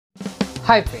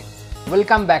Hi friends,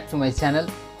 welcome back to my channel.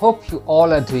 Hope you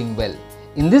all are doing well.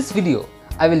 In this video,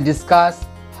 I will discuss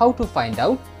how to find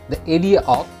out the area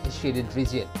of a shaded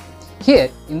region. Here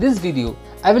in this video,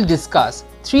 I will discuss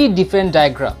three different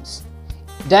diagrams.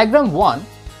 Diagram 1,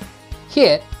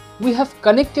 here we have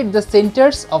connected the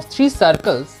centers of three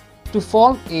circles to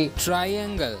form a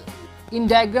triangle. In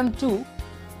diagram 2,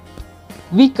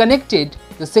 we connected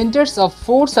the centers of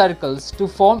four circles to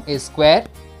form a square,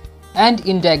 and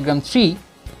in diagram 3,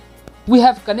 we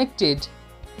have connected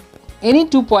any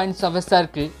 2 points of a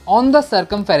circle on the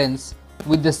circumference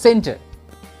with the center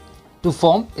to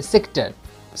form a sector.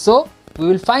 So, we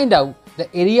will find out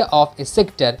the area of a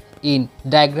sector in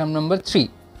diagram number 3.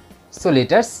 So,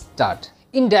 let us start.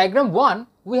 In diagram 1,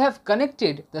 we have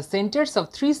connected the centers of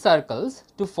three circles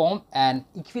to form an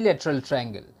equilateral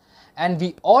triangle, and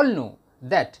we all know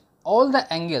that all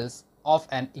the angles of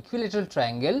an equilateral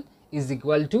triangle is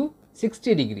equal to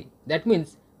 60 degree. That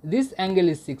means this angle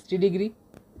is 60 degree,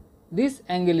 this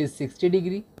angle is 60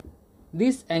 degree,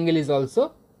 this angle is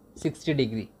also 60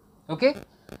 degree. Okay.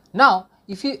 Now,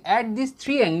 if you add these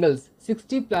three angles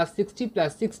 60 plus 60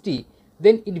 plus 60,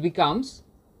 then it becomes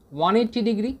 180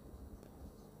 degree.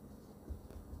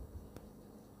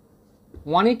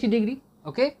 180 degree.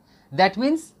 Okay. That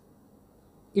means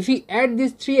if we add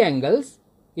these three angles,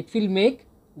 it will make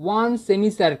one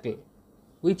semicircle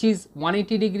which is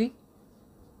 180 degree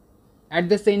at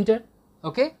the center.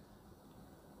 Okay.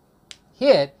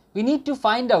 Here we need to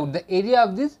find out the area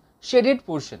of this shaded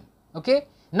portion. Okay.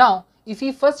 Now, if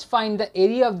we first find the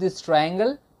area of this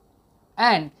triangle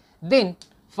and then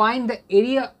find the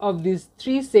area of these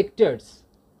three sectors,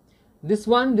 this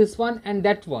one and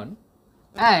that one,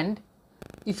 and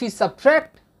if we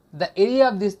subtract the area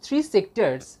of these three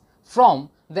sectors from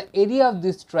the area of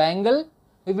this triangle,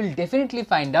 we will definitely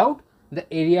find out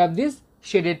the area of this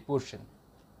shaded portion.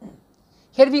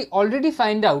 Here we already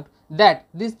find out that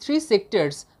these three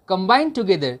sectors combine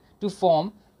together to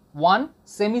form one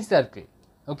semicircle.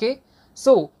 Okay.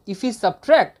 So, if we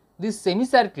subtract this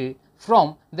semicircle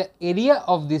from the area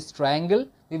of this triangle,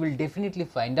 we will definitely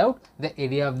find out the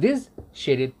area of this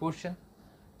shaded portion.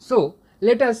 So,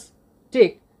 let us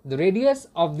take the radius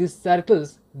of these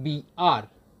circles be r.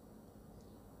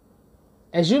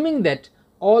 Assuming that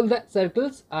all the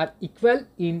circles are equal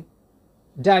in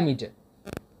diameter.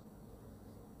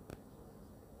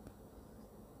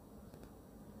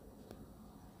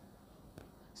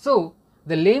 So,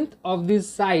 the length of these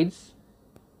sides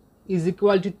is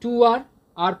equal to 2r,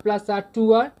 r plus r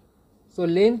 2r. So,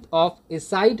 length of a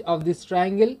side of this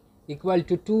triangle equal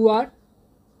to 2r.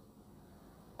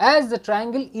 As the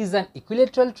triangle is an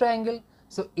equilateral triangle,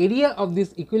 so area of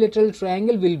this equilateral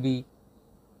triangle will be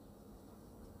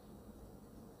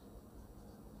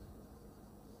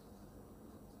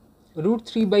root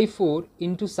 3 by 4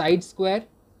 into side square,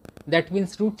 that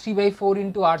means root 3 by 4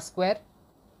 into r square,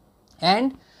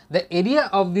 and the area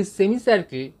of this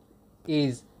semicircle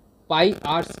is pi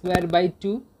r square by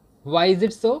 2. Why is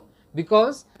it so?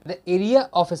 Because the area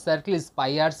of a circle is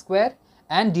pi r square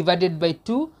and divided by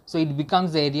 2, so it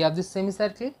becomes the area of this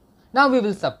semicircle. Now we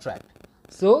will subtract.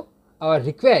 So, our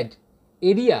required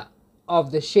area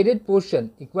of the shaded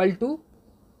portion equal to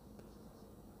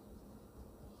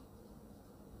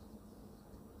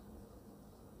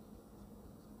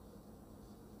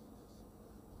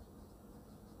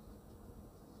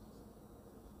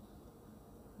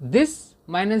this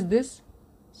minus this,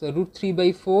 so root 3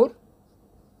 by 4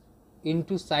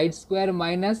 into side square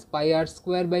minus pi r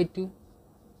square by 2.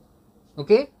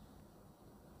 Okay.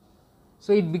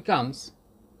 So, it becomes,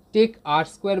 take r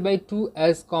square by 2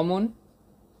 as common.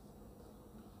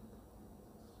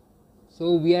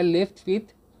 So, we are left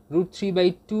with root 3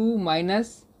 by 2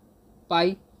 minus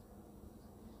pi,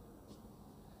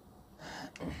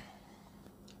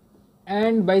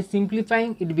 and by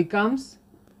simplifying it becomes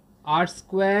r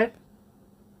square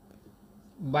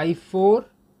by 4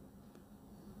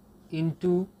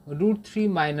 into root 3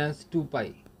 minus 2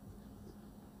 pi,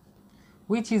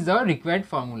 which is the required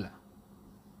formula.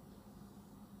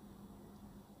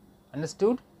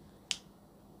 Understood?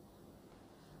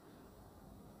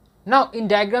 Now, in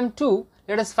diagram 2,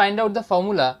 let us find out the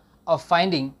formula of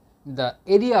finding the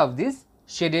area of this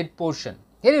shaded portion.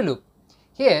 Here you look,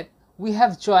 here we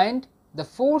have joined the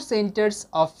four centers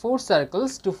of four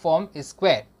circles to form a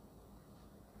square.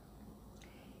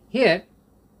 Here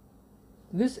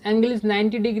this angle is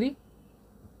 90 degree,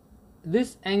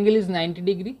 this angle is 90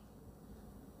 degree,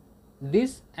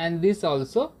 this and this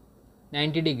also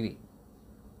 90 degree.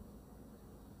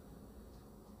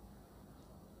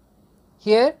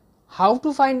 Here, how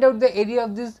to find out the area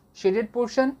of this shaded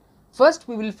portion? First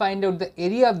we will find out the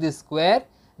area of this square,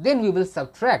 then we will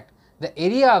subtract the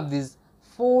area of these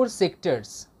 4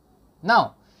 sectors.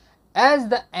 Now as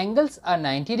the angles are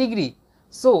 90 degree,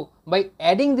 so by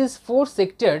adding these 4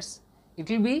 sectors it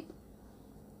will be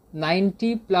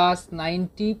 90 plus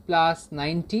 90 plus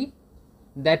 90,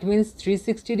 that means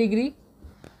 360 degree.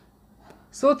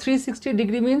 So 360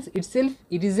 degree means itself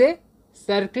it is a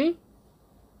circle.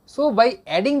 So by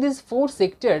adding these 4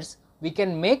 sectors we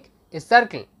can make a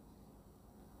circle.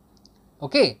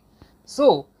 Okay.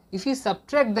 So if we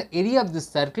subtract the area of this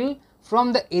circle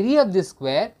from the area of this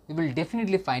square, we will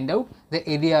definitely find out the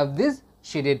area of this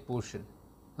shaded portion.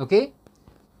 Okay.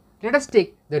 Let us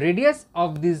take the radius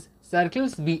of these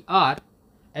circles be r,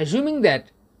 assuming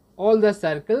that all the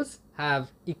circles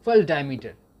have equal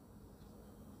diameter.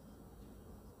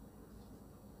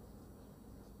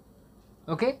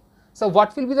 Okay. So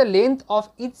what will be the length of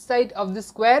each side of the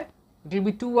square? It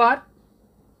will be 2r.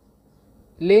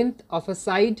 Length of a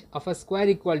side of a square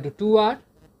equal to 2r.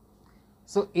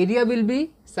 So area will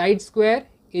be side square.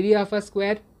 Area of a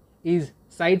square is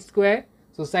side square.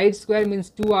 So side square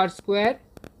means 2r square.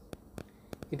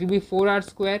 It will be 4r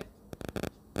square.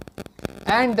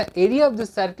 And the area of the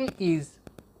circle is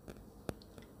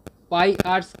pi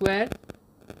r square.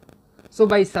 So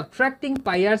by subtracting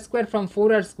pi r square from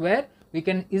 4r square, we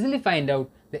can easily find out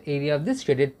the area of this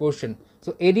shaded portion.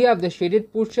 So area of the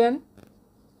shaded portion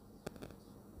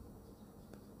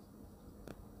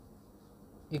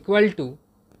equal to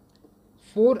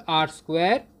 4r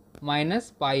square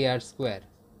minus pi r square.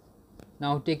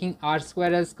 Now taking r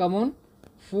square as common,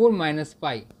 4 minus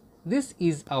pi. This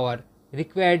is our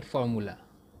required formula.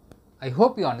 I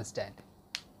hope you understand.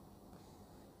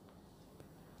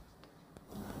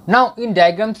 Now in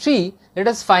diagram 3, let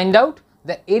us find out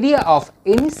the area of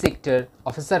any sector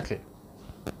of a circle.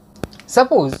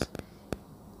 Suppose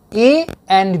A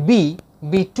and B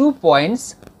be 2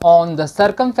 points on the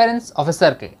circumference of a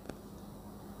circle.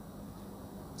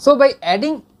 So by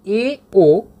adding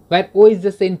AO, where O is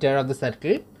the center of the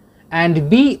circle, and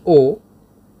BO,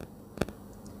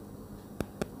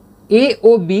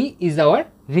 AOB is our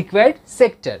required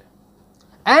sector,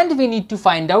 and we need to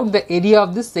find out the area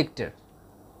of this sector.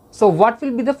 So what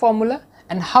will be the formula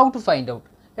and how to find out?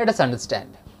 Let us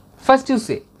understand. First you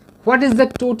say, what is the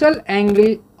total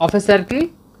angle of a circle?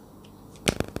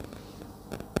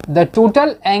 The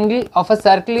total angle of a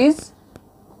circle is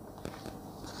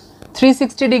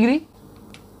 360 degree.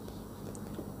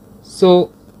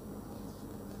 So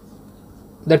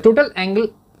the total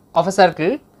angle of a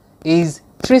circle is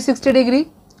 360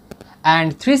 degree,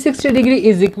 and 360 degree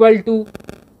is equal to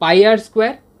pi r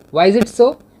square. Why is it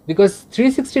so? Because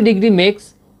 360 degree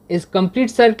makes a complete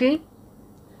circle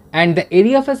and the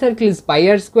area of a circle is pi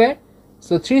r square.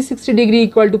 So 360 degree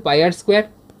equal to pi r square.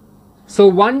 So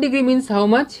 1 degree means how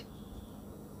much?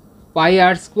 Pi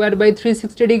r square by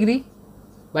 360 degree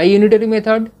by unitary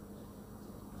method.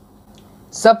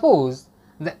 Suppose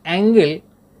the angle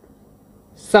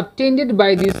subtended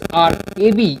by this arc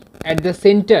AB at the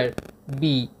center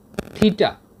be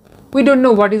theta. We don't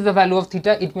know what is the value of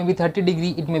theta. It may be 30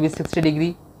 degree, it may be 60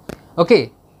 degree.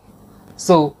 Okay.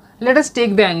 So let us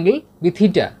take the angle be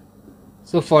theta.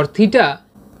 So for theta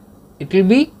it will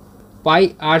be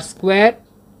pi r square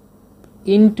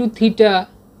into theta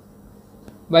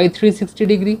by 360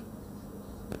 degree.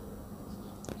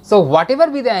 So whatever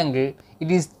be the angle,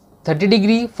 it is 30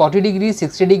 degree, 40 degree,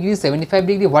 60 degree, 75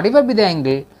 degree, whatever be the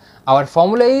angle, our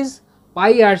formula is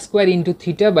pi r square into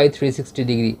theta by 360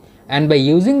 degree, and by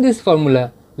using this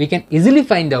formula we can easily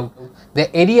find out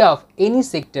the area of any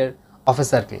sector of a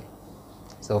circle.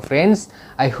 So friends,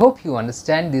 I hope you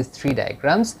understand these 3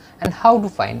 diagrams and how to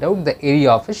find out the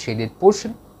area of a shaded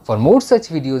portion. For more such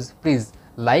videos, please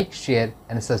like, share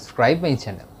and subscribe my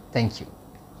channel. Thank you.